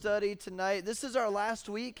study tonight. This is our last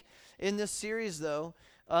week in this series, though.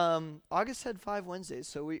 August had 5 Wednesdays,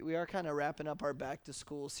 so we are kind of wrapping up our back to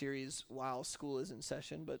school series while school is in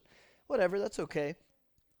session, but whatever, that's okay.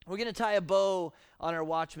 We're going to tie a bow on our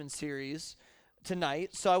Watchmen series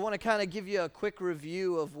tonight, so I want to kind of give you a quick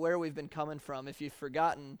review of where we've been coming from, if you've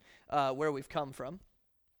forgotten where we've come from.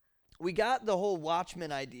 We got the whole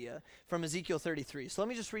Watchmen idea from Ezekiel 33. So let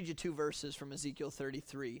me just read you 2 verses from Ezekiel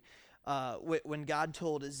 33. When God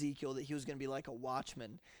told Ezekiel that he was going to be like a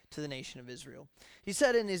watchman to the nation of Israel. He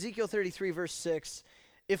said in Ezekiel 33 verse 6,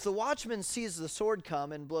 "If the watchman sees the sword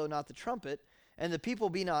come and blow not the trumpet, and the people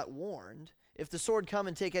be not warned, if the sword come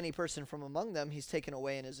and take any person from among them, he's taken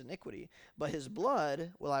away in his iniquity. But his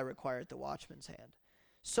blood will I require at the watchman's hand.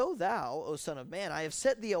 So thou, O son of man, I have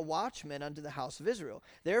set thee a watchman unto the house of Israel.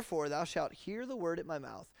 Therefore thou shalt hear the word at my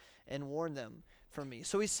mouth, and warn them from me."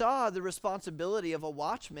 So we saw the responsibility of a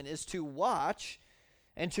watchman is to watch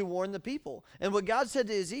and to warn the people. And what God said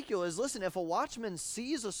to Ezekiel is, listen, if a watchman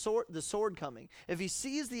sees the sword coming, if he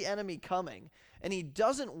sees the enemy coming, and he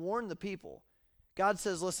doesn't warn the people, God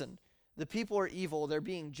says, listen, the people are evil. They're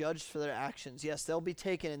being judged for their actions. Yes, they'll be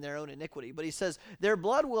taken in their own iniquity. But he says, their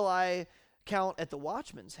blood will I count at the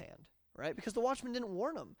watchman's hand, right? Because the watchman didn't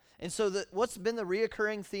warn them. And so what's been the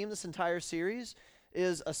reoccurring theme this entire series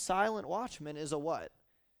is a watchman is a what?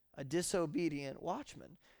 A disobedient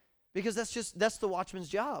watchman. Because that's the watchman's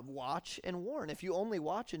job. Watch and warn. If you only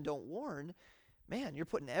watch and don't warn, man, you're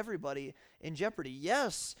putting everybody in jeopardy.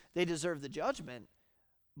 Yes, they deserve the judgment,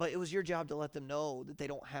 but it was your job to let them know that they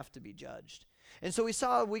don't have to be judged. And so we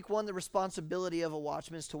saw week 1 the responsibility of a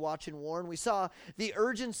watchman is to watch and warn. We saw the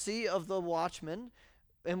urgency of the watchman,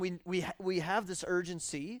 and we have this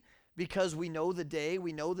urgency because we know the day,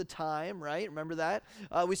 we know the time, right? Remember that?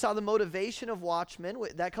 We saw the motivation of watchmen.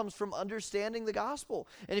 That comes from understanding the gospel.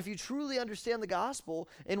 And if you truly understand the gospel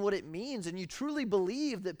and what it means, and you truly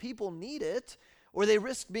believe that people need it, or they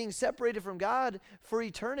risk being separated from God for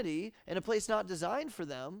eternity in a place not designed for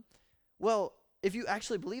them, well, if you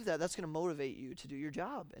actually believe that, that's going to motivate you to do your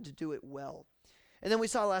job and to do it well. And then we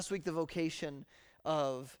saw last week the vocation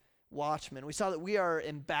of watchmen. We saw that we are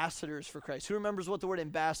ambassadors for Christ. Who remembers what the word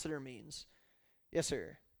ambassador means? Yes,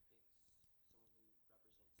 sir.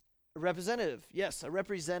 A representative. Yes, a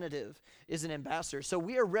representative is an ambassador. So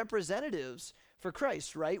we are representatives for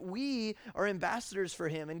Christ, right? We are ambassadors for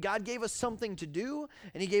him, and God gave us something to do,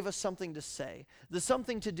 and he gave us something to say. The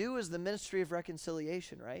something to do is the ministry of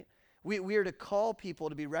reconciliation, right? We are to call people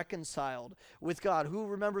to be reconciled with God. Who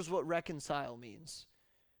remembers what reconcile means?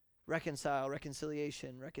 Reconcile,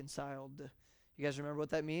 reconciliation, reconciled. You guys remember what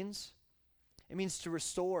that means? It means to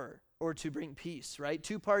restore or to bring peace, right?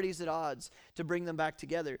 2 parties at odds, to bring them back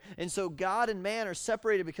together. And so God and man are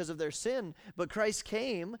separated because of their sin, but Christ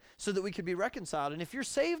came so that we could be reconciled. And if you're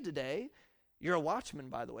saved today, you're a watchman,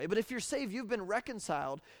 by the way, but if you're saved, you've been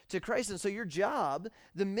reconciled to Christ. And so your job,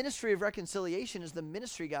 the ministry of reconciliation, is the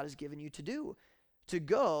ministry God has given you to do, to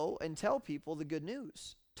go and tell people the good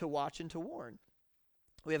news, to watch and to warn.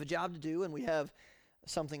 We have a job to do, and we have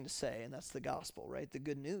something to say, and that's the gospel, right? The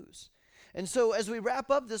good news. And so as we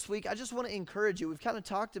wrap up this week, I just want to encourage you. We've kind of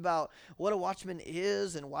talked about what a watchman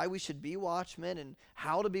is and why we should be watchmen and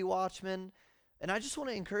how to be watchmen. And I just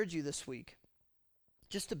want to encourage you this week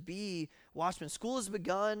just to be watchmen. School has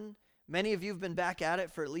begun. Many of you have been back at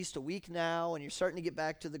it for at least a week now, and you're starting to get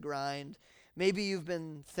back to the grind. Maybe you've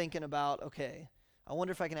been thinking about, okay, I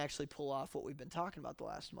wonder if I can actually pull off what we've been talking about the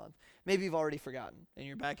last month. Maybe you've already forgotten, and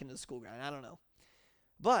you're back into the school grind. I don't know.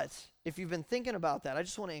 But if you've been thinking about that, I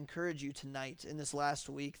just want to encourage you tonight in this last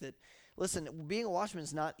week that, listen, being a watchman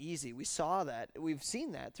is not easy. We saw that. We've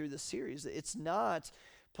seen that through this series. It's not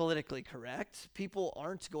politically correct. People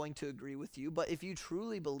aren't going to agree with you. But if you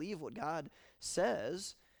truly believe what God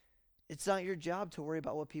says, it's not your job to worry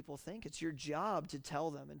about what people think. It's your job to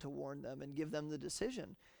tell them and to warn them and give them the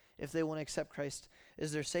decision if they want to accept Christ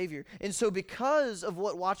as their Savior. And so because of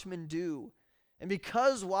what watchmen do, and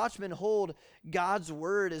because watchmen hold God's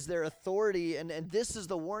word as their authority, and this is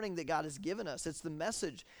the warning that God has given us. It's the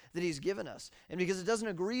message that he's given us. And because it doesn't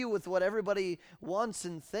agree with what everybody wants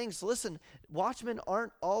and thinks, listen, watchmen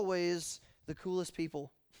aren't always the coolest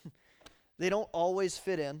people. They don't always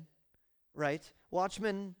fit in, right?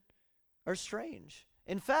 Watchmen are strange.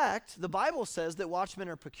 In fact, the Bible says that watchmen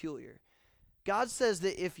are peculiar. God says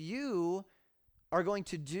that if you are going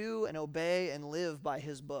to do and obey and live by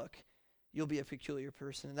his book, you'll be a peculiar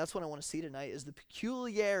person. And that's what I want to see tonight is the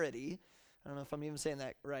peculiarity, I don't know if I'm even saying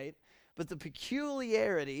that right, but the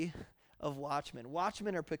peculiarity of watchmen.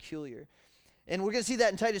 Watchmen are peculiar. And we're going to see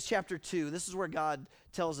that in Titus chapter 2. This is where God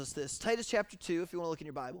tells us this. Titus chapter 2, if you want to look in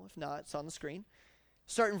your Bible. If not, it's on the screen.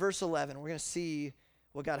 Start in verse 11. We're going to see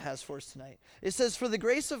what God has for us tonight. It says, "For the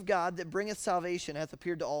grace of God that bringeth salvation hath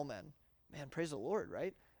appeared to all men." Man, praise the Lord,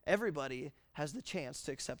 right? Everybody has the chance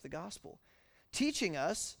to accept the gospel. "Teaching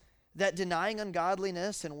us that denying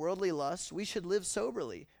ungodliness and worldly lusts, we should live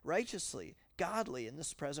soberly, righteously, godly in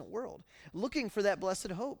this present world, looking for that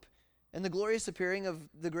blessed hope and the glorious appearing of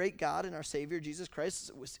the great God and our Savior, Jesus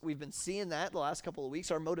Christ." We've been seeing that the last couple of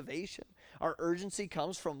weeks. Our motivation, our urgency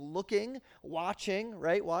comes from looking, watching,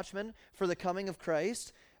 right, watchmen, for the coming of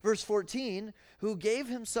Christ. Verse 14, "Who gave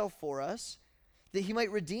himself for us, that he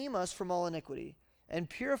might redeem us from all iniquity, and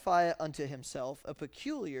purify unto himself a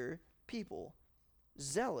peculiar people,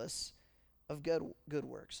 zealous of good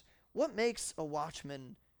works." What makes a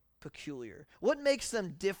watchman peculiar? What makes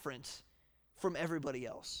them different from everybody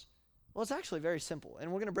else? Well, it's actually very simple,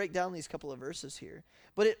 and we're going to break down these couple of verses here.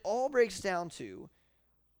 But it all breaks down to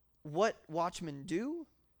what watchmen do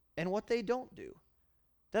and what they don't do.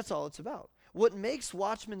 That's all it's about. What makes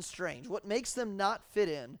watchmen strange, what makes them not fit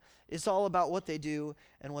in, is all about what they do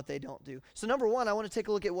and what they don't do. So number one, I want to take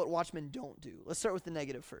a look at what watchmen don't do. Let's start with the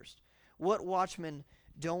negative first. What watchmen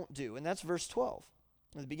don't do, and that's verse 12,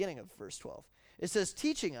 at the beginning of verse 12. It says,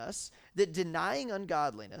 "Teaching us that denying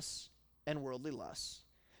ungodliness and worldly lusts."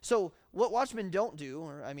 So what watchmen don't do,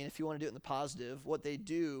 or I mean, if you want to do it in the positive, what they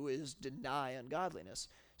do is deny ungodliness.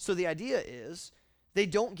 So the idea is they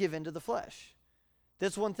don't give in to the flesh.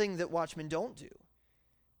 That's one thing that watchmen don't do.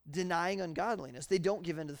 Denying ungodliness. They don't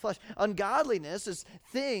give in to the flesh. Ungodliness is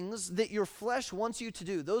things that your flesh wants you to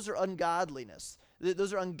do. Those are ungodliness.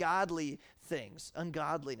 Those are ungodly things.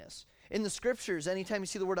 Ungodliness. In the scriptures, anytime you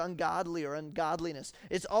see the word ungodly or ungodliness,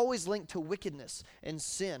 it's always linked to wickedness and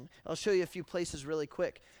sin. I'll show you a few places really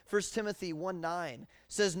quick. 1 Timothy 1:9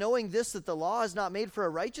 says, "Knowing this, that the law is not made for a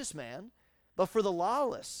righteous man, but for the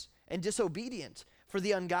lawless and disobedient, for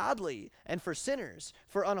the ungodly and for sinners,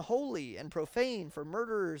 for unholy and profane, for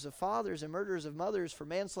murderers of fathers and murderers of mothers, for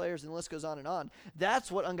manslayers," and the list goes on and on.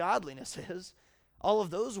 That's what ungodliness is. All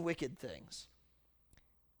of those wicked things.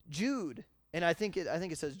 Jude, and I think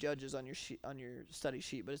it says Judges on your study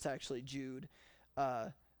sheet, but it's actually Jude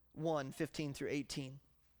 1:15 through 18.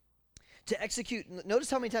 "To execute," notice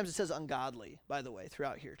how many times it says ungodly, by the way,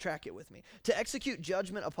 throughout here. Track it with me. "To execute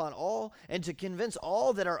judgment upon all, and to convince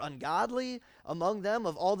all that are ungodly among them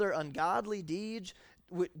of all their ungodly deeds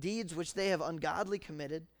which they have ungodly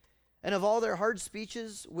committed, and of all their hard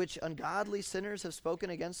speeches which ungodly sinners have spoken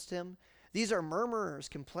against him. These are murmurers,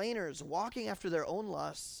 complainers, walking after their own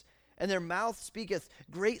lusts, and their mouth speaketh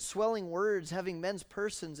great swelling words, having men's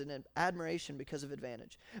persons in admiration because of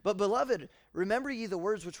advantage. But, beloved, remember ye the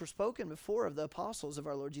words which were spoken before of the apostles of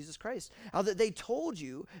our Lord Jesus Christ, how that they told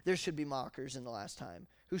you there should be mockers in the last time,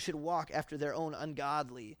 who should walk after their own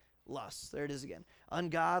ungodly lusts." There it is again.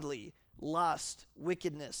 Ungodly, lust,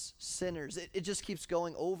 wickedness, sinners. It just keeps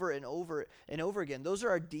going over and over and over again. Those are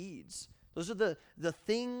our deeds. Those are the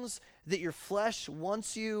things that your flesh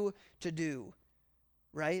wants you to do,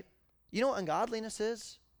 right? You know what ungodliness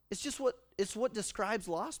is? It's what describes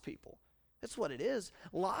lost people. That's what it is.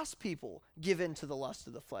 Lost people give in to the lust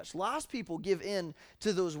of the flesh. Lost people give in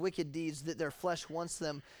to those wicked deeds that their flesh wants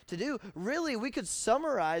them to do. Really, we could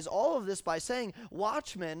summarize all of this by saying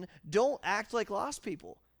watchmen don't act like lost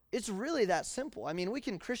people. It's really that simple. I mean, we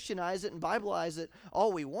can Christianize it and Biblize it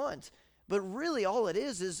all we want, but really all it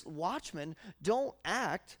is watchmen don't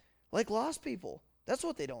act like lost people. That's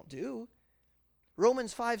what they don't do.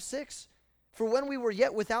 Romans 5:6, "For when we were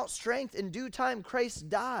yet without strength, in due time Christ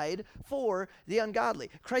died for the ungodly."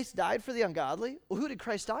 Christ died for the ungodly? Well, who did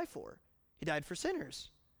Christ die for? He died for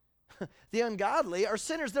sinners. The ungodly are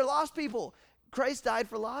sinners. They're lost people. Christ died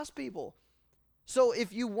for lost people. So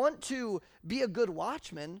if you want to be a good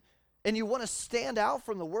watchman and you want to stand out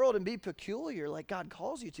from the world and be peculiar like God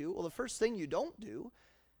calls you to, well, the first thing you don't do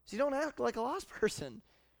is you don't act like a lost person.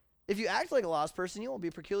 If you act like a lost person, you won't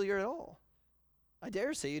be peculiar at all. I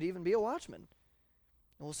dare say you'd even be a watchman.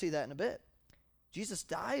 And we'll see that in a bit. Jesus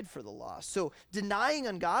died for the lost. So denying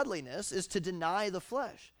ungodliness is to deny the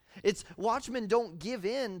flesh. It's watchmen don't give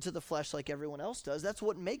in to the flesh like everyone else does. That's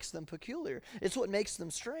what makes them peculiar. It's what makes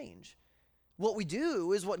them strange. What we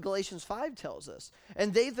do is what Galatians 5 tells us.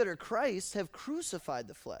 "And they that are Christ have crucified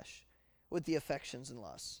the flesh with the affections and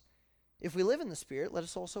lusts. If we live in the Spirit, let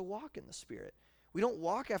us also walk in the Spirit." We don't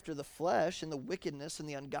walk after the flesh and the wickedness and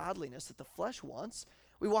the ungodliness that the flesh wants.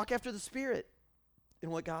 We walk after the Spirit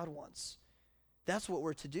and what God wants. That's what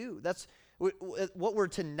we're to do. That's what we're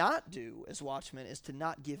to not do as watchmen, is to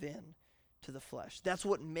not give in to the flesh. That's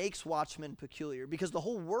what makes watchmen peculiar, because the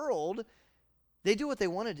whole world, they do what they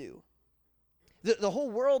want to do. The whole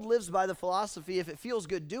world lives by the philosophy, if it feels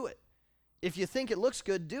good, do it. If you think it looks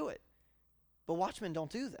good, do it. But watchmen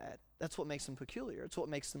don't do that. That's what makes them peculiar. It's what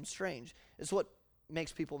makes them strange. It's what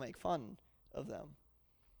makes people make fun of them.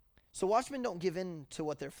 So watchmen don't give in to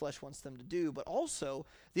what their flesh wants them to do, but also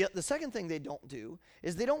the second thing they don't do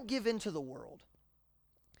is they don't give in to the world.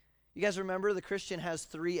 You guys remember the Christian has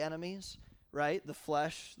 3 enemies, right? The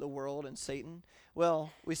flesh, the world, and Satan.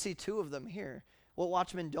 Well, we see 2 of them here. What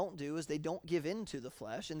watchmen don't do is they don't give in to the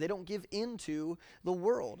flesh, and they don't give into the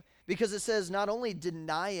world. Because it says not only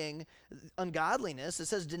denying ungodliness, it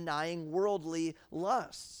says denying worldly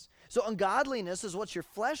lusts. So ungodliness is what your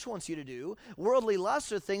flesh wants you to do. Worldly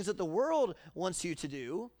lusts are things that the world wants you to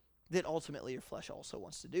do that ultimately your flesh also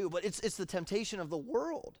wants to do. But it's the temptation of the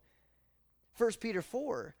world. 1 Peter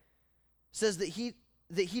 4 says that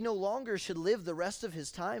he no longer should live the rest of his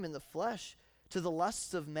time in the flesh to the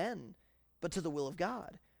lusts of men, but to the will of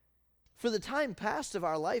God. For the time past of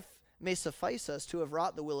our life may suffice us to have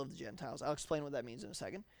wrought the will of the Gentiles. I'll explain what that means in a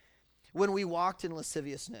second. When we walked in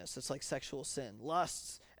lasciviousness, it's like sexual sin,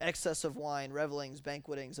 lusts, excess of wine, revelings,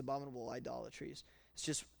 banquetings, abominable idolatries. It's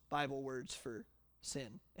just Bible words for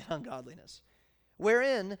sin and ungodliness.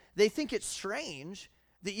 Wherein they think it strange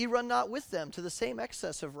that ye run not with them to the same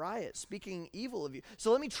excess of riot, speaking evil of you.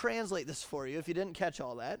 So let me translate this for you if you didn't catch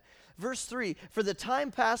all that. Verse 3, for the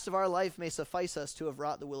time past of our life may suffice us to have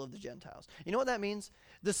wrought the will of the Gentiles. You know what that means?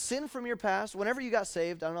 The sin from your past, whenever you got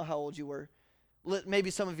saved, I don't know how old you were. Maybe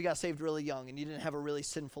some of you got saved really young and you didn't have a really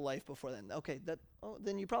sinful life before then. Okay,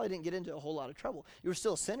 then you probably didn't get into a whole lot of trouble. You were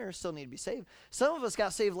still a sinner, still need to be saved. Some of us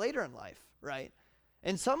got saved later in life, right?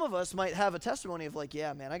 And some of us might have a testimony of like,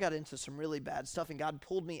 yeah, man, I got into some really bad stuff and God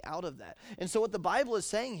pulled me out of that. And so what the Bible is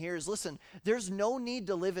saying here is, listen, there's no need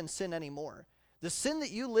to live in sin anymore. The sin that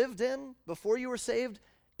you lived in before you were saved,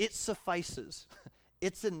 it suffices.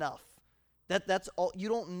 It's enough. That's all. You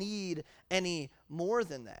don't need any more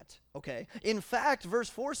than that, okay? In fact, verse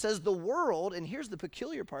 4 says the world, and here's the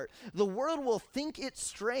peculiar part, the world will think it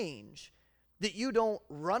strange that you don't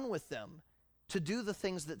run with them to do the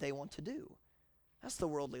things that they want to do. That's the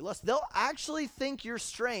worldly lust. They'll actually think you're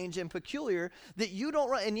strange and peculiar that you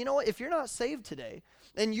don't run. And you know what? If you're not saved today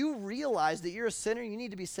and you realize that you're a sinner, you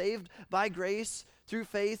need to be saved by grace through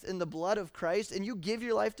faith in the blood of Christ, and you give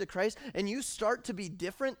your life to Christ, and you start to be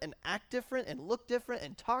different and act different and look different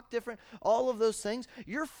and talk different, all of those things,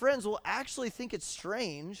 your friends will actually think it's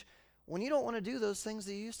strange when you don't want to do those things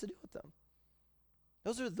that you used to do with them.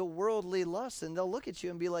 Those are the worldly lusts, and they'll look at you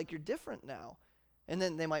and be like, you're different now. And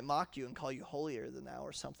then they might mock you and call you holier than thou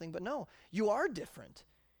or something. But no, you are different.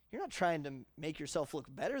 You're not trying to make yourself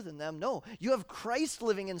look better than them. No, you have Christ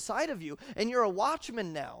living inside of you, and you're a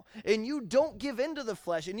watchman now. And you don't give into the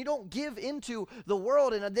flesh, and you don't give into the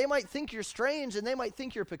world. And they might think you're strange, and they might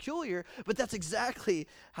think you're peculiar, but that's exactly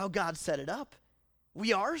how God set it up.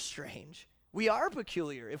 We are strange. We are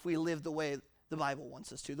peculiar if we live the way the Bible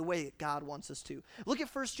wants us to, the way God wants us to. Look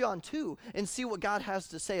at 1 John 2 and see what God has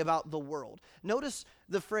to say about the world. Notice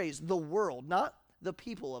the phrase, the world, not the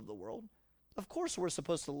people of the world. Of course, we're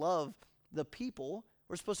supposed to love the people.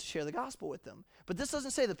 We're supposed to share the gospel with them. But this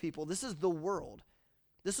doesn't say the people. This is the world.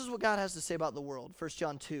 This is what God has to say about the world. 1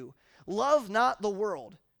 John 2. Love not the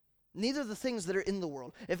world, neither the things that are in the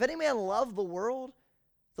world. If any man love the world,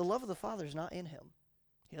 the love of the Father is not in him.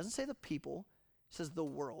 He doesn't say the people. He says the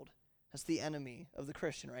world. That's the enemy of the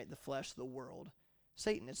Christian, right? The flesh, the world.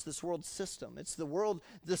 Satan, it's this world system. It's the world,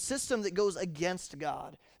 the system that goes against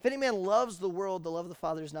God. If any man loves the world, the love of the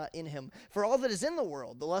Father is not in him. For all that is in the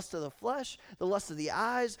world, the lust of the flesh, the lust of the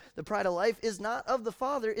eyes, the pride of life, is not of the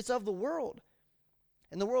Father, it's of the world.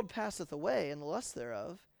 And the world passeth away, and the lust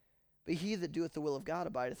thereof, but he that doeth the will of God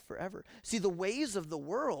abideth forever. See, the ways of the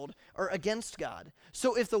world are against God.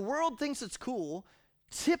 So if the world thinks it's cool,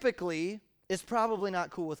 typically it's probably not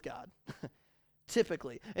cool with God.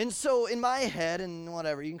 Typically. And so in my head, and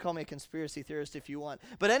whatever, you can call me a conspiracy theorist if you want,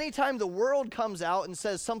 but anytime the world comes out and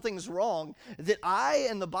says something's wrong that I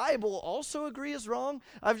and the Bible also agree is wrong,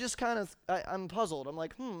 I've just kind of, I'm puzzled. I'm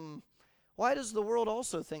like, why does the world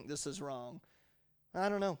also think this is wrong? I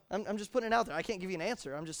don't know. I'm just putting it out there. I can't give you an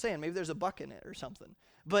answer. I'm just saying maybe there's a buck in it or something.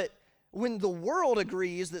 But when the world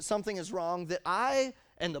agrees that something is wrong that I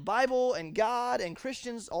and the Bible and God and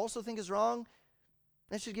Christians also think is wrong,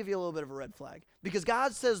 that should give you a little bit of a red flag. Because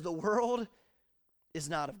God says the world is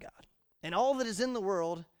not of God. And all that is in the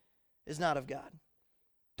world is not of God.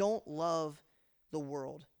 Don't love the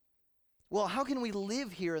world. Well, how can we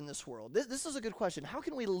live here in this world? This is a good question. How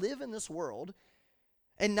can we live in this world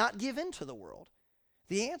and not give in to the world?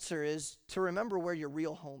 The answer is to remember where your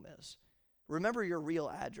real home is. Remember your real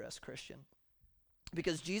address, Christian.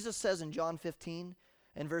 Because Jesus says in John 15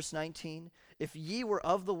 and verse 19, if ye were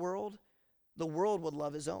of the world, the world would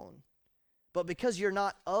love his own. But because you're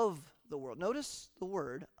not of the world, notice the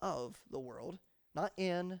word of the world, not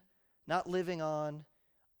in, not living on,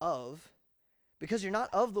 of. Because you're not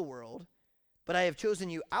of the world, but I have chosen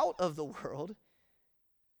you out of the world,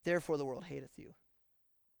 therefore the world hateth you.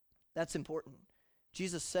 That's important.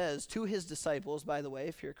 Jesus says to his disciples, by the way,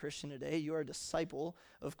 if you're a Christian today, you are a disciple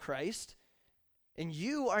of Christ, and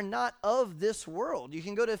you are not of this world. You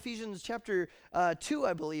can go to Ephesians chapter 2,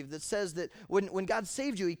 I believe, that says that when God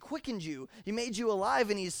saved you, he quickened you, he made you alive,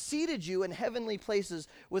 and he's seated you in heavenly places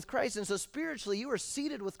with Christ. And so spiritually, you are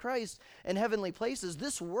seated with Christ in heavenly places.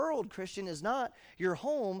 This world, Christian, is not your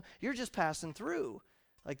home. You're just passing through,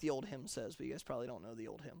 like the old hymn says, but you guys probably don't know the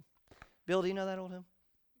old hymn. Bill, do you know that old hymn?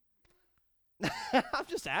 I'm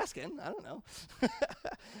just asking. I don't know.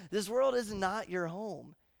 This world is not your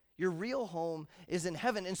home. Your real home is in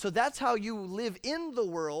heaven. And so that's how you live in the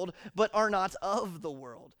world, but are not of the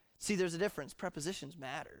world. See, there's a difference. Prepositions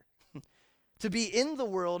matter. To be in the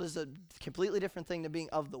world is a completely different thing than being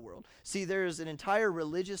of the world. See, there's an entire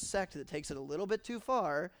religious sect that takes it a little bit too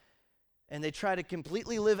far, and they try to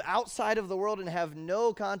completely live outside of the world and have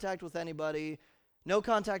no contact with anybody, no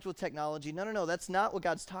contact with technology. No, that's not what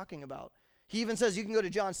God's talking about. He even says, you can go to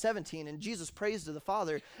John 17, and Jesus prays to the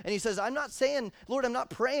Father, and he says, I'm not saying, Lord, I'm not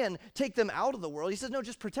praying, take them out of the world. He says, no,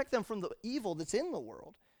 just protect them from the evil that's in the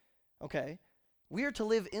world. Okay? We are to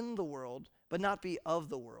live in the world, but not be of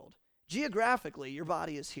the world. Geographically, your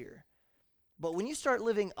body is here. But when you start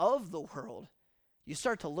living of the world, you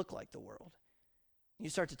start to look like the world. You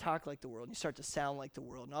start to talk like the world. You start to sound like the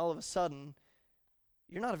world. And all of a sudden,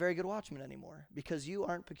 you're not a very good watchman anymore because you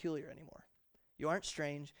aren't peculiar anymore. You aren't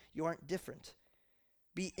strange. You aren't different.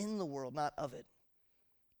 Be in the world, not of it.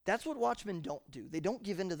 That's what watchmen don't do. They don't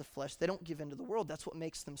give into the flesh. They don't give into the world. That's what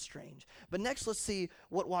makes them strange. But next, let's see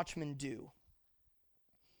what watchmen do.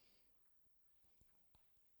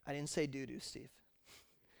 I didn't say do, Steve.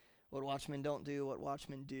 What watchmen don't do, what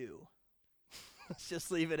watchmen do. Let's just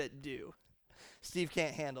leave it at do. Steve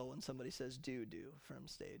can't handle when somebody says do from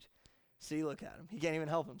stage. See, look at him. He can't even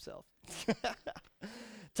help himself.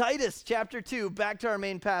 Titus chapter 2, back to our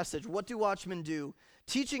main passage. What do watchmen do?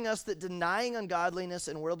 Teaching us that denying ungodliness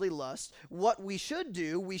and worldly lust, what we should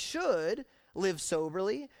do, we should live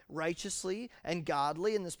soberly, righteously, and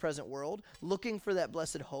godly in this present world, looking for that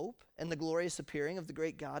blessed hope and the glorious appearing of the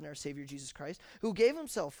great God and our Savior Jesus Christ, who gave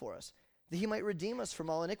himself for us, that he might redeem us from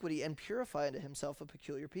all iniquity and purify unto himself a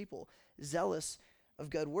peculiar people, zealous of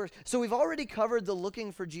good works. So we've already covered the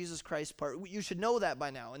looking for Jesus Christ part. You should know that by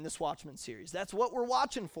now in this Watchman series. That's what we're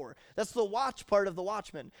watching for. That's the watch part of the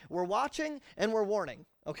Watchman. We're watching and we're warning,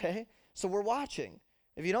 okay? So we're watching.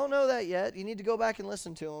 If you don't know that yet, you need to go back and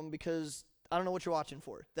listen to them because I don't know what you're watching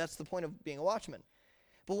for. That's the point of being a watchman.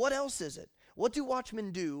 But what else is it? What do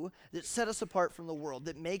watchmen do that set us apart from the world,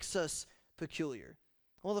 that makes us peculiar?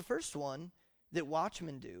 Well, the first one that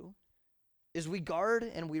watchmen do is we guard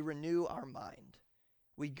and we renew our mind.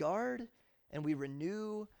 We guard and we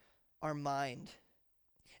renew our mind.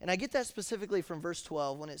 And I get that specifically from verse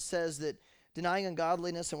 12 when it says that denying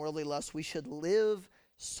ungodliness and worldly lust, we should live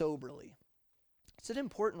soberly. It's an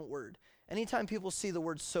important word. Anytime people see the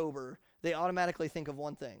word sober, they automatically think of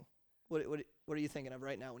one thing. What are you thinking of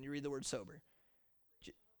right now when you read the word sober?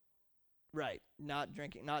 Right, not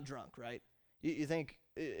drinking, not drunk, right? You think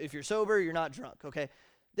if you're sober, you're not drunk, okay?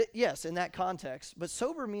 Yes, in that context, but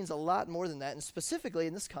sober means a lot more than that, and specifically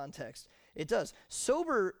in this context, it does.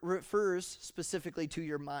 Sober refers specifically to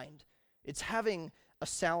your mind. It's having a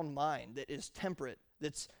sound mind that is temperate,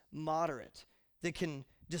 that's moderate, that can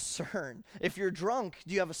discern. If you're drunk,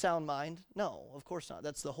 do you have a sound mind? No, of course not.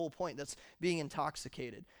 That's the whole point. That's being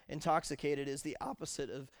intoxicated. Intoxicated is the opposite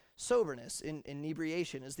of soberness.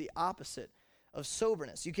 Inebriation is the opposite of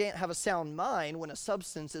soberness. You can't have a sound mind when a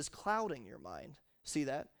substance is clouding your mind. See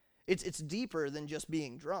that? It's deeper than just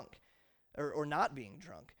being drunk or not being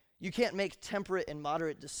drunk. You can't make temperate and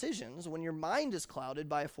moderate decisions when your mind is clouded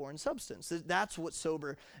by a foreign substance. That's what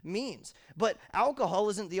sober means. But alcohol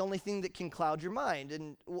isn't the only thing that can cloud your mind.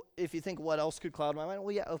 And if you think, what else could cloud my mind?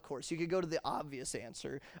 Well, yeah, of course. You could go to the obvious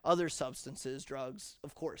answer. Other substances, drugs,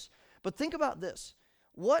 of course. But think about this.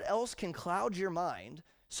 What else can cloud your mind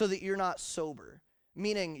so that you're not sober?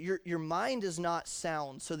 Meaning your mind is not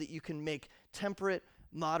sound so that you can make temperate,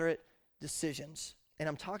 moderate decisions. And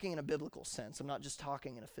I'm talking in a biblical sense. I'm not just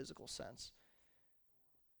talking in a physical sense.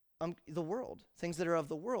 The world, things that are of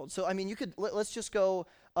the world. So, I mean, you could, let's just go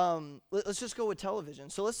with television.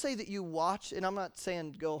 So let's say that you watch, and I'm not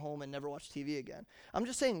saying go home and never watch TV again. I'm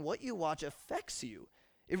just saying what you watch affects you.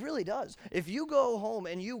 It really does. If you go home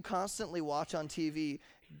and you constantly watch on TV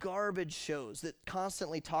garbage shows that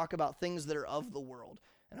constantly talk about things that are of the world.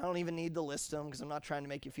 And I don't even need to list them because I'm not trying to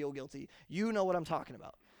make you feel guilty. You know what I'm talking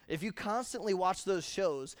about. If you constantly watch those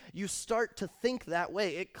shows, you start to think that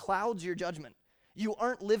way. It clouds your judgment. You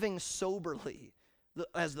aren't living soberly,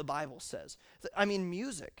 as the Bible says. I mean,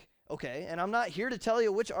 music, okay? And I'm not here to tell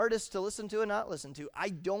you which artists to listen to and not listen to. I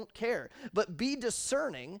don't care. But be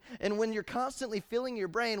discerning, and when you're constantly filling your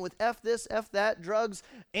brain with F this, F that, drugs,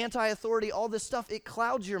 anti-authority, all this stuff, it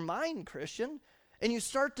clouds your mind, Christian, and you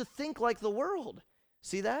start to think like the world.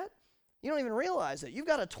 See that? You don't even realize it. You've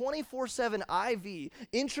got a 24/7 IV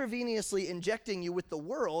intravenously injecting you with the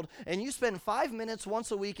world, and you spend 5 minutes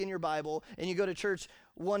once a week in your Bible, and you go to church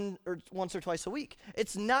once or twice a week.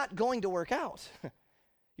 It's not going to work out.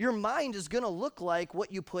 Your mind is going to look like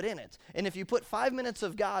what you put in it. And if you put 5 minutes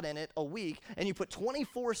of God in it a week, and you put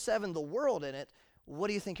 24/7 the world in it, what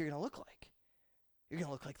do you think you're going to look like? You're going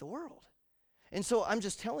to look like the world. And so I'm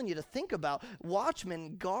just telling you to think about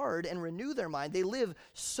watchmen guard and renew their mind. They live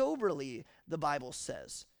soberly, the Bible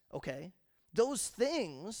says, okay? Those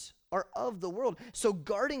things are of the world. So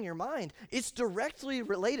guarding your mind, it's directly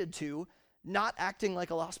related to not acting like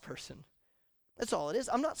a lost person. That's all it is.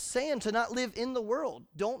 I'm not saying to not live in the world.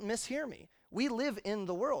 Don't mishear me. We live in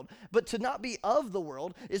the world. But to not be of the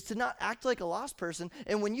world is to not act like a lost person.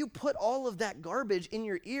 And when you put all of that garbage in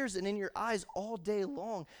your ears and in your eyes all day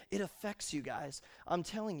long, it affects you guys. I'm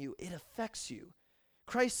telling you, it affects you.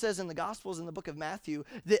 Christ says in the Gospels in the book of Matthew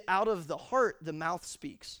that out of the heart, the mouth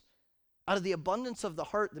speaks. Out of the abundance of the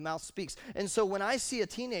heart, the mouth speaks. And so when I see a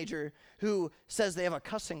teenager who says they have a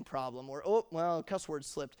cussing problem or, cuss word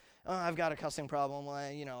slipped, I've got a cussing problem.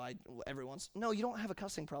 No, you don't have a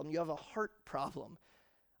cussing problem. You have a heart problem.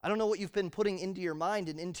 I don't know what you've been putting into your mind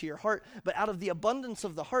and into your heart, but out of the abundance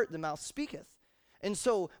of the heart, the mouth speaketh. And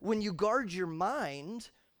so when you guard your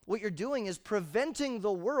mind, what you're doing is preventing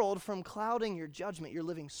the world from clouding your judgment. You're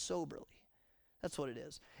living soberly. That's what it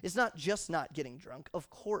is. It's not just not getting drunk.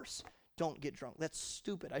 Of course, don't get drunk. That's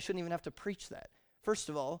stupid. I shouldn't even have to preach that. First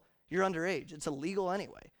of all, you're underage. It's illegal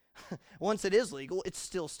anyway. Once it is legal, it's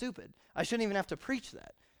still stupid. I shouldn't even have to preach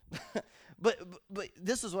that. but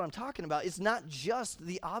this is what I'm talking about. It's not just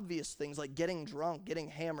the obvious things like getting drunk, getting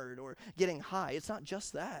hammered, or getting high. It's not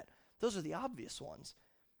just that. Those are the obvious ones.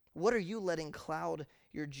 What are you letting cloud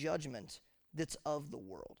your judgment that's of the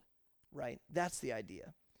world, right? That's the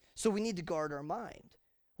idea. So we need to guard our mind.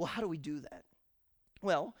 Well, how do we do that?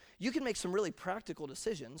 Well, you can make some really practical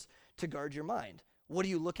decisions to guard your mind. What do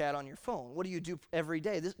you look at on your phone? What do you do every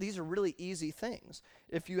day? These are really easy things.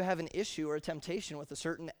 If you have an issue or a temptation with a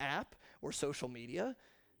certain app or social media,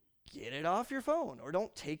 get it off your phone or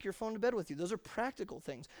don't take your phone to bed with you. Those are practical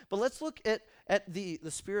things. But let's look at the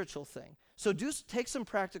spiritual thing. So take some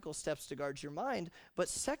practical steps to guard your mind, but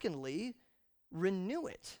secondly, renew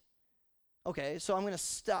it. Okay, so I'm going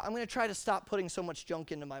to try to stop putting so much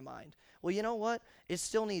junk into my mind. Well, you know what? It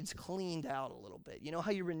still needs cleaned out a little bit. You know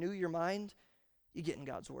how you renew your mind? You get in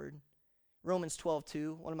God's word. Romans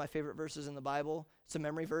 12:2, one of my favorite verses in the Bible. It's a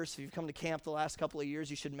memory verse. If you've come to camp the last couple of years,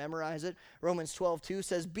 you should memorize it. Romans 12:2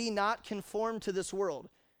 says, "Be not conformed to this world."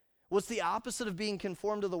 What's the opposite of being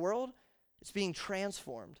conformed to the world? It's being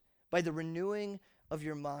transformed by the renewing of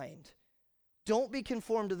your mind. Don't be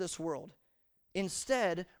conformed to this world.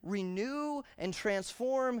 Instead, renew and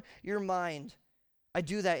transform your mind. I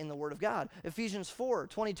do that in the Word of God. Ephesians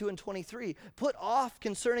 4:22 and 23. Put off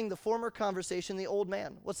concerning the former conversation the old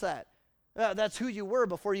man. What's that? That's who you were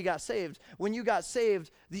before you got saved. When you got saved,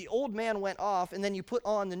 the old man went off, and then you put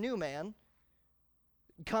on the new man.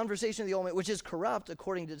 Conversation of the old man, which is corrupt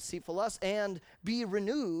according to deceitful lust, and be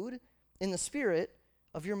renewed in the spirit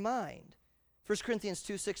of your mind. 1 Corinthians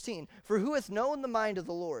 2:16. For who hath known the mind of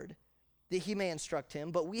the Lord, that he may instruct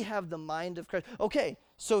him, but we have the mind of Christ. Okay,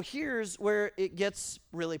 so here's where it gets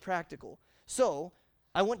really practical. So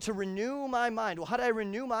I want to renew my mind. Well, how do I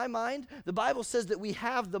renew my mind? The Bible says that we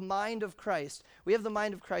have the mind of Christ. We have the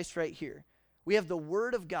mind of Christ right here. We have the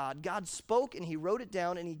Word of God. God spoke and he wrote it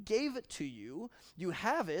down and he gave it to you. You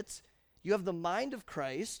have it. You have the mind of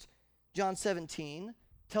Christ. John 17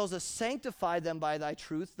 tells us, sanctify them by thy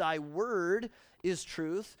truth. Thy word is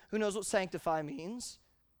truth. Who knows what sanctify means?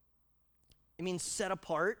 It means set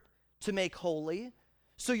apart, to make holy.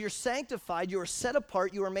 So you're sanctified, you're set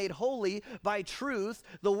apart, you are made holy by truth.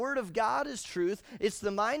 The Word of God is truth. It's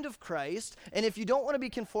the mind of Christ. And if you don't want to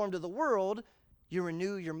be conformed to the world, you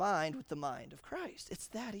renew your mind with the mind of Christ. It's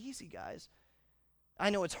that easy, guys.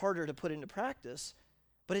 I know it's harder to put into practice,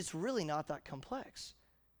 but it's really not that complex.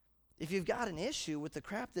 If you've got an issue with the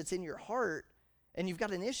crap that's in your heart, and you've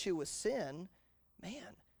got an issue with sin,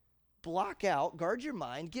 man, block out, guard your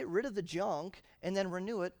mind, get rid of the junk, and then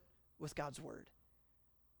renew it with God's word.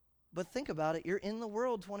 But think about it. You're in the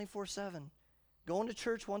world 24/7. Going to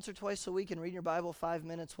church once or twice a week and reading your Bible 5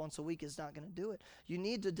 minutes once a week is not going to do it. You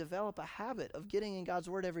need to develop a habit of getting in God's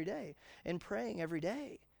word every day and praying every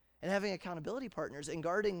day and having accountability partners and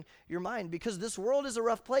guarding your mind, because this world is a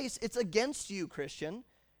rough place. It's against you, Christian,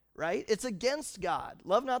 right? It's against God.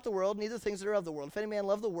 Love not the world, neither things that are of the world. If any man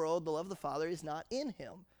love the world, the love of the Father is not in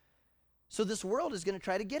him. So this world is going to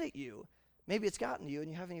try to get at you. Maybe it's gotten to you and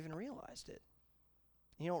you haven't even realized it.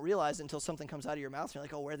 You don't realize it until something comes out of your mouth and you're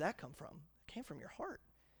like, oh, where'd that come from? It came from your heart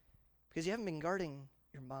because you haven't been guarding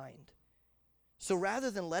your mind. So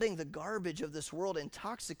rather than letting the garbage of this world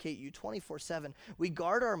intoxicate you 24/7, we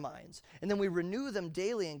guard our minds and then we renew them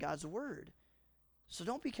daily in God's word. So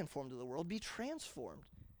don't be conformed to the world. Be transformed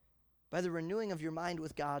by the renewing of your mind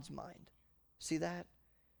with God's mind. See that?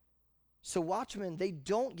 So watchmen, they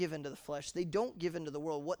don't give into the flesh. They don't give into the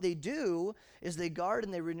world. What they do is they guard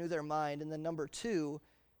and they renew their mind. And then number 2,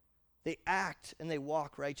 they act and they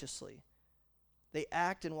walk righteously. They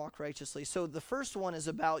act and walk righteously. So the first one is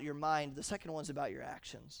about your mind. The second one's about your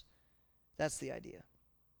actions. That's the idea.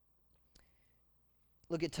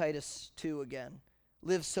 Look at Titus 2 again.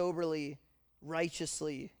 Live soberly,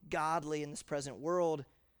 righteously, godly in this present world.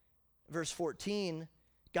 Verse 14,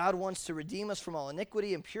 God wants to redeem us from all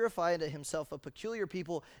iniquity and purify unto himself a peculiar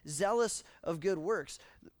people, zealous of good works.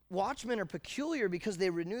 Watchmen are peculiar because they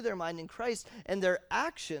renew their mind in Christ, and their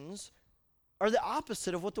actions are the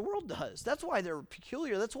opposite of what the world does. That's why they're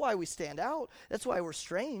peculiar. That's why we stand out. That's why we're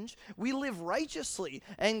strange. We live righteously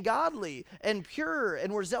and godly and pure,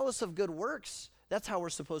 and we're zealous of good works. That's how we're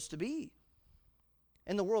supposed to be.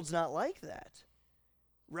 And the world's not like that.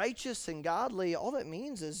 Righteous and godly, all that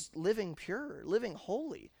means is living pure, living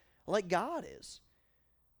holy, like God is.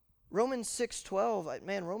 Romans 6:12,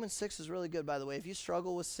 man, Romans 6 is really good, by the way. If you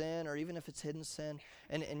struggle with sin, or even if it's hidden sin,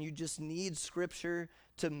 and you just need scripture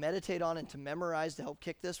to meditate on and to memorize to help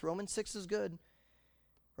kick this, Romans 6 is good.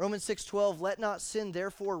 Romans 6:12, let not sin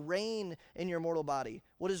therefore reign in your mortal body.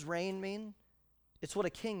 What does reign mean? It's what a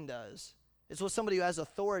king does. It's what somebody who has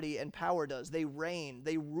authority and power does. They reign,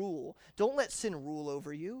 they rule. Don't let sin rule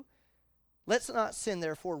over you. Let not sin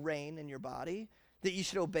therefore reign in your body, that you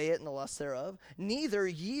should obey it in the lust thereof. Neither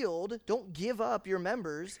yield, don't give up your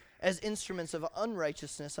members as instruments of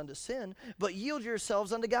unrighteousness unto sin, but yield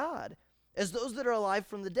yourselves unto God, as those that are alive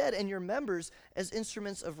from the dead, and your members as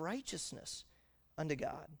instruments of righteousness unto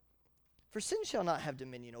God. For sin shall not have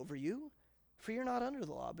dominion over you, for you're not under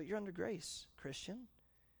the law, but you're under grace, Christian.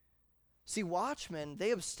 See, watchmen,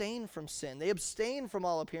 they abstain from sin. They abstain from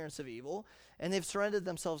all appearance of evil, and they've surrendered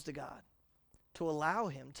themselves to God to allow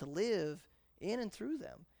him to live in and through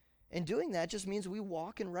them. And doing that just means we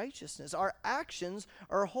walk in righteousness. Our actions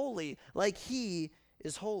are holy, like he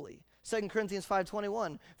is holy. 2 Corinthians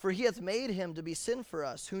 5:21, for he hath made him to be sin for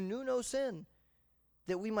us, who knew no sin,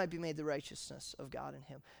 that we might be made the righteousness of God in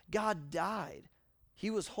him. God died.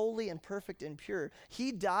 He was holy and perfect and pure.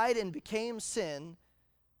 He died and became sin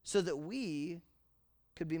so that we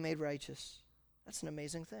could be made righteous. That's an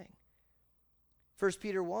amazing thing. 1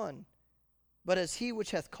 Peter 1, but as he which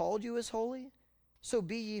hath called you is holy, so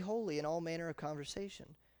be ye holy in all manner of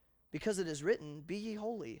conversation. Because it is written, be ye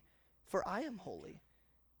holy, for I am holy.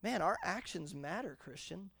 Man, our actions matter,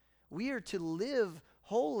 Christian. We are to live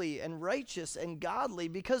holy and righteous and godly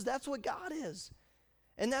because that's what God is.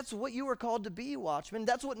 And that's what you are called to be, watchmen.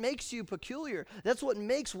 That's what makes you peculiar. That's what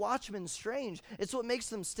makes watchmen strange. It's what makes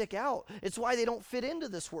them stick out. It's why they don't fit into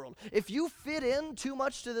this world. If you fit in too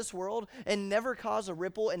much to this world and never cause a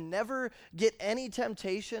ripple and never get any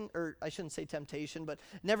temptation, or I shouldn't say temptation, but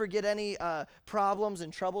never get any problems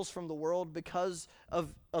and troubles from the world because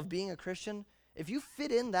of being a Christian, if you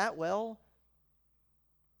fit in that well,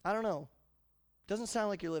 I don't know. Doesn't sound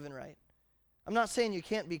like you're living right. I'm not saying you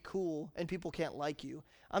can't be cool and people can't like you.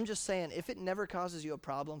 I'm just saying if it never causes you a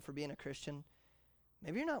problem for being a Christian,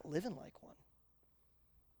 maybe you're not living like one.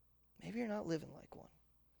 Maybe you're not living like one.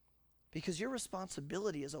 Because your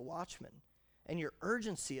responsibility as a watchman, and your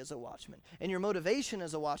urgency as a watchman, and your motivation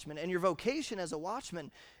as a watchman, and your vocation as a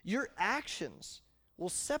watchman, your actions will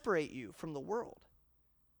separate you from the world.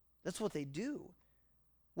 That's what they do.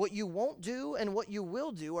 What you won't do and what you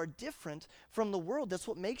will do are different from the world. That's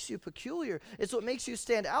what makes you peculiar. It's what makes you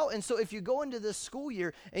stand out. And so if you go into this school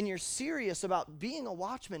year and you're serious about being a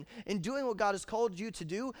watchman and doing what God has called you to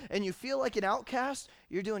do, and you feel like an outcast,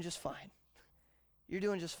 you're doing just fine. You're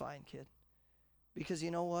doing just fine, kid. Because you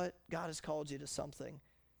know what? God has called you to something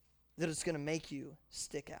that is going to make you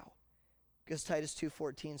stick out. Because Titus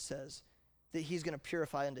 2:14 says that he's going to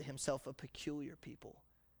purify unto himself a peculiar people.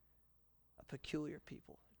 peculiar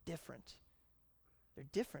people, different. They're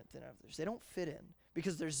different than others. They don't fit in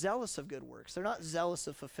because they're zealous of good works. They're not zealous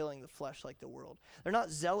of fulfilling the flesh like the world. They're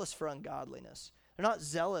not zealous for ungodliness. They're not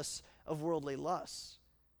zealous of worldly lusts.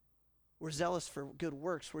 We're zealous for good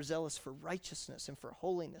works. We're zealous for righteousness and for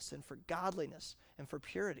holiness and for godliness and for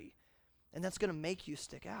purity. And that's going to make you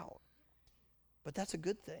stick out. But that's a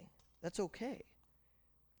good thing. That's okay.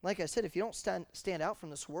 Like I said, if you don't stand out from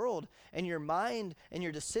this world and your mind and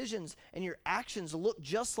your decisions and your actions look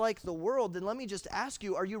just like the world, then let me just ask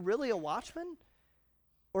you, are you really a watchman?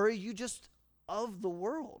 Or are you just of the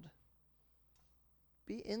world?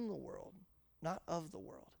 Be in the world, not of the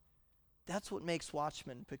world. That's what makes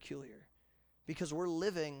watchmen peculiar. Because we're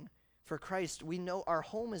living for Christ. We know our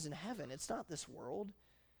home is in heaven. It's not this world.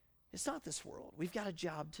 It's not this world. We've got a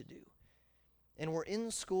job to do. And we're in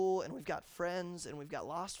school, and we've got friends, and we've got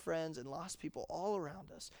lost friends and lost people all around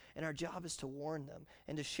us. And our job is to warn them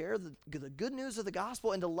and to share the good news of the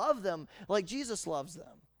gospel and to love them like Jesus loves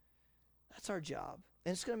them. That's our job.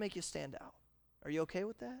 And it's going to make you stand out. Are you okay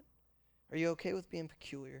with that? Are you okay with being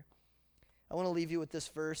peculiar? I want to leave you with this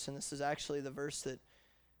verse, and this is actually the verse that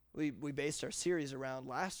we based our series around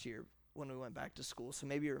last year when we went back to school. So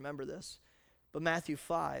maybe you remember this. But Matthew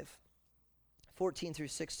 5:14 through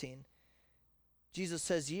 16. Jesus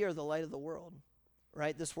says, ye are the light of the world,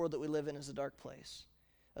 right? This world that we live in is a dark place.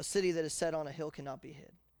 A city that is set on a hill cannot be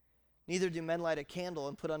hid. Neither do men light a candle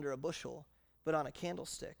and put under a bushel, but on a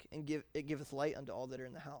candlestick, and it giveth light unto all that are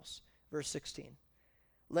in the house. Verse 16,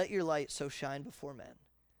 let your light so shine before men,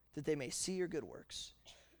 that they may see your good works,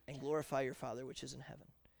 and glorify your Father which is in heaven.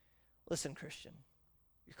 Listen, Christian,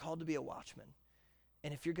 you're called to be a watchman.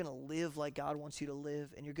 And if you're going to live like God wants you to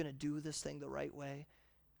live, and you're going to do this thing the right way,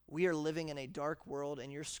 we are living in a dark world,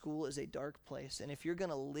 and your school is a dark place. And if you're going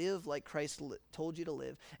to live like Christ told you to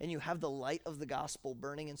live, and you have the light of the gospel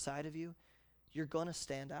burning inside of you, you're going to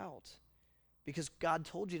stand out. Because God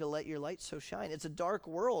told you to let your light so shine. It's a dark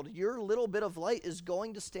world. Your little bit of light is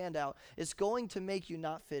going to stand out. It's going to make you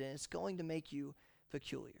not fit in. It's going to make you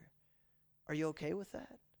peculiar. Are you okay with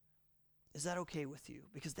that? Is that okay with you?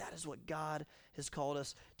 Because that is what God has called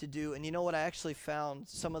us to do. And you know what? I actually found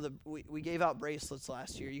we gave out bracelets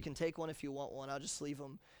last year. You can take one if you want one. I'll just leave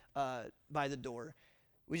them by the door.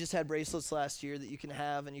 We just had bracelets last year that you can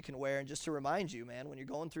have and you can wear. And just to remind you, man, when you're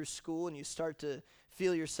going through school and you start to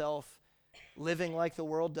feel yourself living like the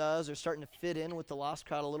world does or starting to fit in with the lost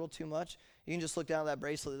crowd a little too much, you can just look down at that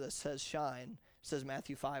bracelet that says shine. It says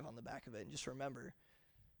Matthew 5 on the back of it. And just remember,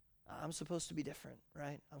 I'm supposed to be different,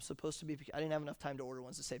 right? I didn't have enough time to order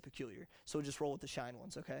ones that say peculiar, so we'll just roll with the shine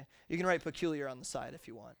ones, okay? You can write peculiar on the side if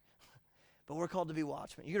you want. But we're called to be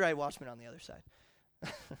watchmen. You can write watchmen on the other side. I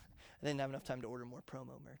didn't have enough time to order more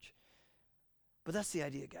promo merch. But that's the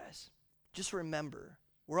idea, guys. Just remember,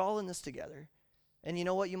 we're all in this together. And you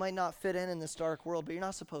know what? You might not fit in this dark world, but you're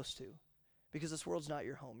not supposed to, because this world's not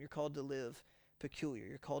your home. You're called to live peculiar.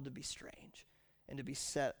 You're called to be strange and to be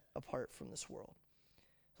set apart from this world.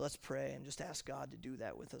 So let's pray and just ask God to do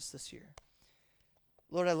that with us this year.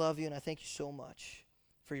 Lord, I love you, and I thank you so much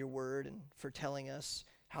for your word and for telling us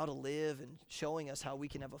how to live and showing us how we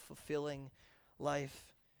can have a fulfilling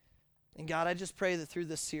life. And God, I just pray that through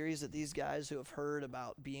this series that these guys who have heard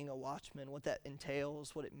about being a watchman, what that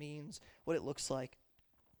entails, what it means, what it looks like,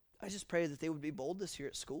 I just pray that they would be bold this year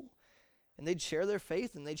at school. And they'd share their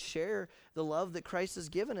faith, and they'd share the love that Christ has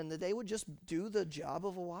given, and that they would just do the job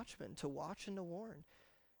of a watchman, to watch and to warn,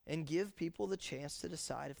 and give people the chance to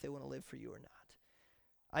decide if they want to live for you or not.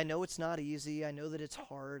 I know it's not easy. I know that it's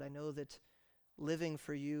hard. I know that living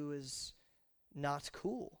for you is not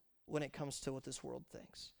cool when it comes to what this world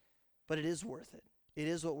thinks. But it is worth it. It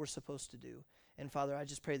is what we're supposed to do. And Father, I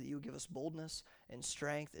just pray that you would give us boldness and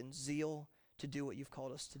strength and zeal to do what you've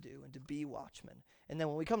called us to do and to be watchmen. And then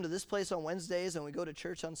when we come to this place on Wednesdays and we go to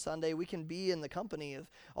church on Sunday, we can be in the company of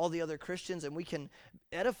all the other Christians, and we can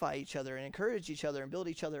edify each other and encourage each other and build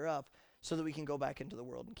each other up so that we can go back into the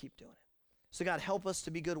world and keep doing it. So God, help us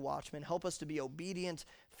to be good watchmen. Help us to be obedient,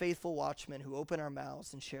 faithful watchmen who open our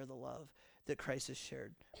mouths and share the love that Christ has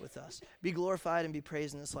shared with us. Be glorified and be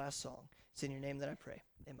praised in this last song. It's in your name that I pray.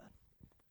 Amen.